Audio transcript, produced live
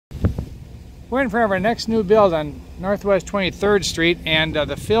We're in front of our next new build on Northwest 23rd Street, and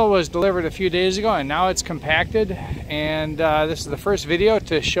the fill was delivered a few days ago, and now it's compacted. And this is the first video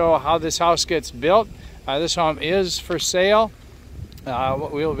to show how this house gets built. This home is for sale.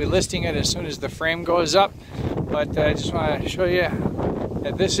 We will be listing it as soon as the frame goes up, but I just want to show you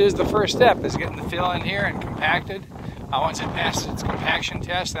that this is the first step, is getting the fill in here and compacted. Once it passes its compaction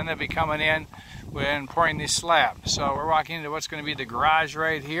test, then they'll be coming in when pouring these slabs. So we're walking into what's going to be the garage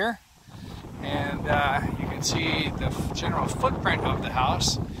right here, and you can see the general footprint of the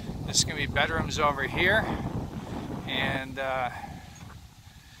house. This is going to be bedrooms over here, and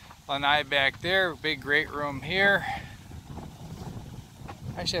lanai back there, big great room here.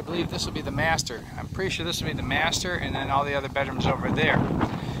 Actually, I believe this will be the master. I'm pretty sure this will be the master, and then all the other bedrooms over there.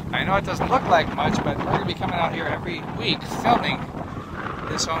 I know it doesn't look like much, but we're going to be coming out here every week filming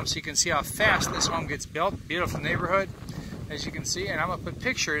this home so you can see how fast this home gets built. Beautiful neighborhood, as you can see, and I'm going to put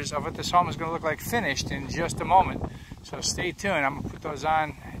pictures of what this home is going to look like finished in just a moment. So stay tuned. I'm going to put those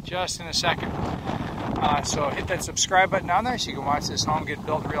on just in a second. So hit that subscribe button down there so you can watch this home get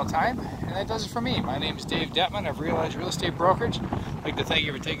built real time. And that does it for me. My name is Dave Dettmann of Real Edge Real Estate Brokerage. I'd like to thank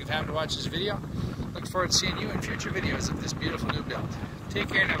you for taking time to watch this video. Look forward to seeing you in future videos of this beautiful new build. Take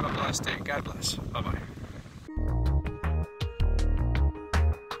care and have a blessed day. God bless. Bye-bye.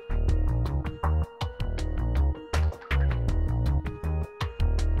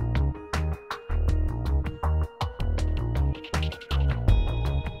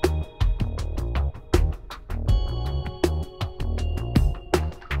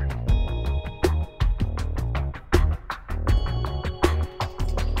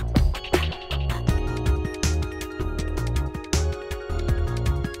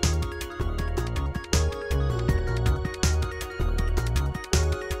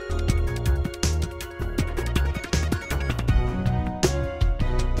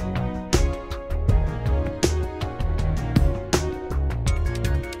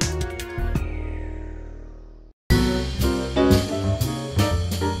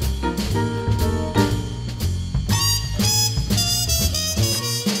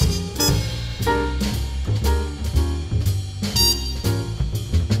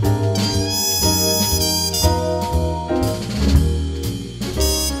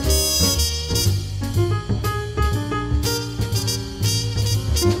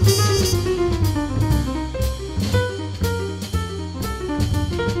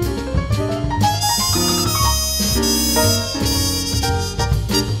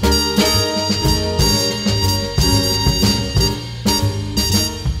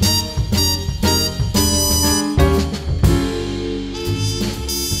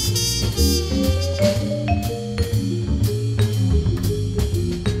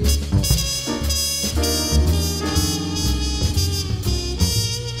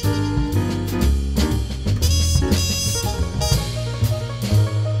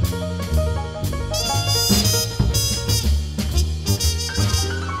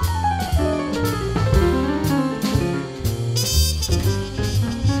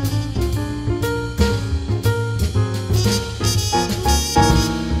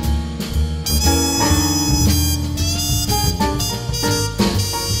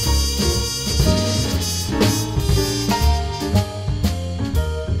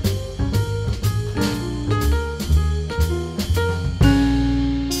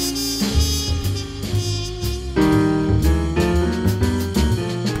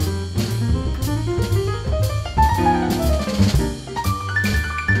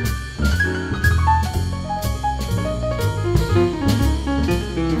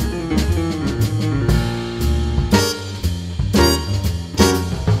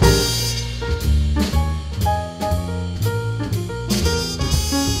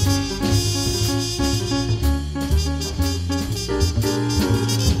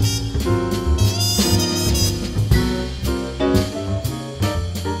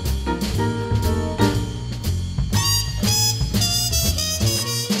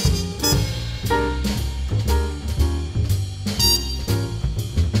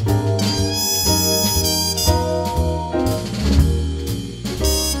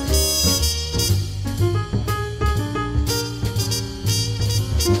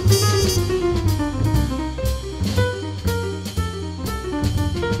 you.